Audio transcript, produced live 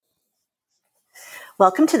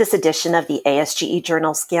Welcome to this edition of the ASGE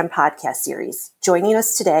Journal Scan podcast series. Joining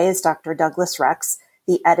us today is Dr. Douglas Rex,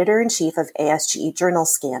 the editor-in-chief of ASGE Journal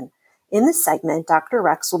Scan. In this segment, Dr.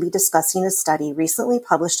 Rex will be discussing a study recently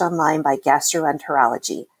published online by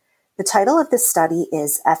Gastroenterology. The title of this study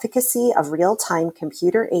is Efficacy of Real-Time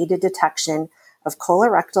Computer-Aided Detection of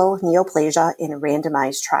Colorectal Neoplasia in a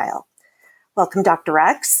Randomized Trial. Welcome, Dr.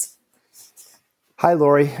 Rex. Hi,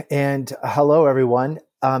 Lori, and hello, everyone.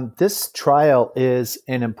 This trial is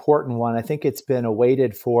an important one. I think it's been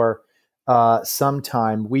awaited for some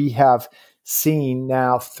time. We have seen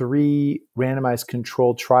now 3 randomized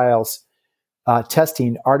controlled trials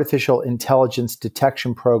testing artificial intelligence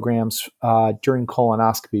detection programs during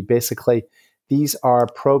colonoscopy. Basically, these are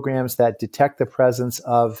programs that detect the presence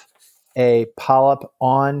of a polyp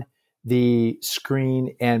on the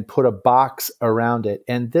screen and put a box around it.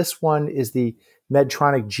 And this one is the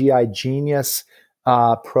Medtronic GI Genius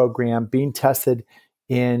program being tested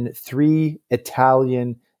in 3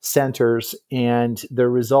 Italian centers, and the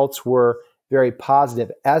results were very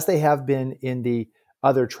positive, as they have been in the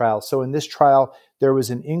other trials. So in this trial, there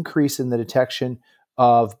was an increase in the detection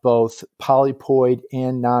of both polypoid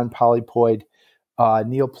and non-polypoid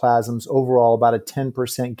neoplasms, overall about a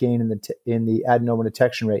 10% gain in the adenoma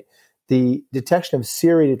detection rate. The detection of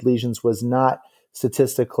serrated lesions was not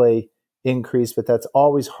statistically increased, but that's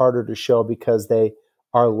always harder to show because they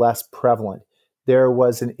are less prevalent. There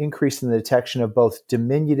was an increase in the detection of both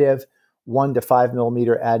diminutive 1 to 5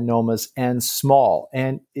 millimeter adenomas and small.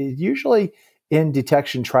 And usually in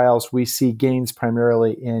detection trials, we see gains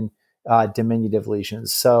primarily in diminutive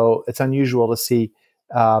lesions. So it's unusual to see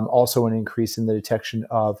also an increase in the detection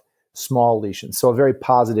of small lesions. So a very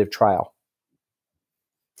positive trial.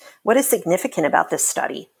 What is significant about this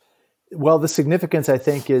study? Well, the significance, I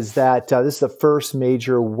think, is that this is the first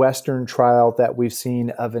major Western trial that we've seen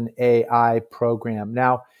of an AI program.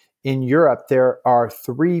 Now, in Europe, there are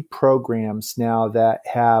 3 programs now that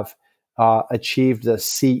have achieved the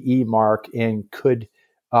CE mark and could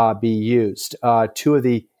be used. 2 of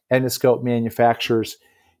the endoscope manufacturers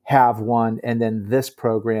have one, and then this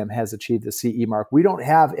program has achieved the CE mark. We don't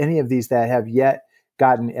have any of these that have yet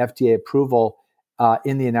gotten FDA approval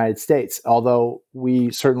in the United States, although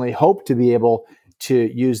we certainly hope to be able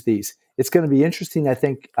to use these. It's going to be interesting, I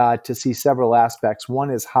think, to see several aspects.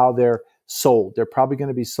 One is how they're sold. They're probably going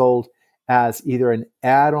to be sold as either an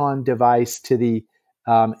add-on device to the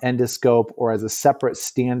endoscope or as a separate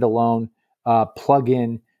standalone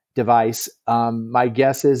plug-in device. My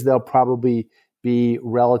guess is they'll probably be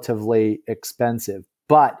relatively expensive,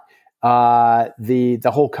 but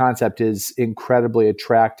the whole concept is incredibly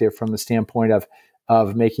attractive from the standpoint of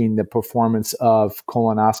making the performance of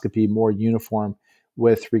colonoscopy more uniform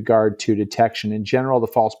with regard to detection. In general, the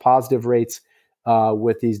false positive rates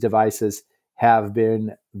with these devices have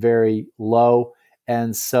been very low.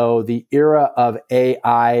 And so the era of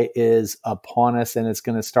AI is upon us, and it's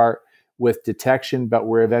going to start with detection, but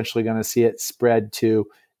we're eventually going to see it spread to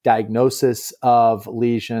diagnosis of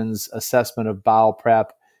lesions, assessment of bowel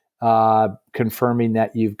prep, confirming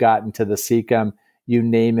that you've gotten to the cecum. You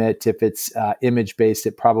name it. If it's image-based,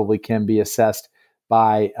 it probably can be assessed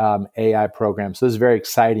by AI programs. So this is a very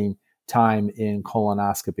exciting time in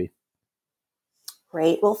colonoscopy.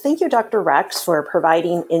 Great. Well, thank you, Dr. Rex, for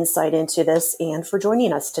providing insight into this and for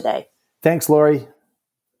joining us today. Thanks, Lori.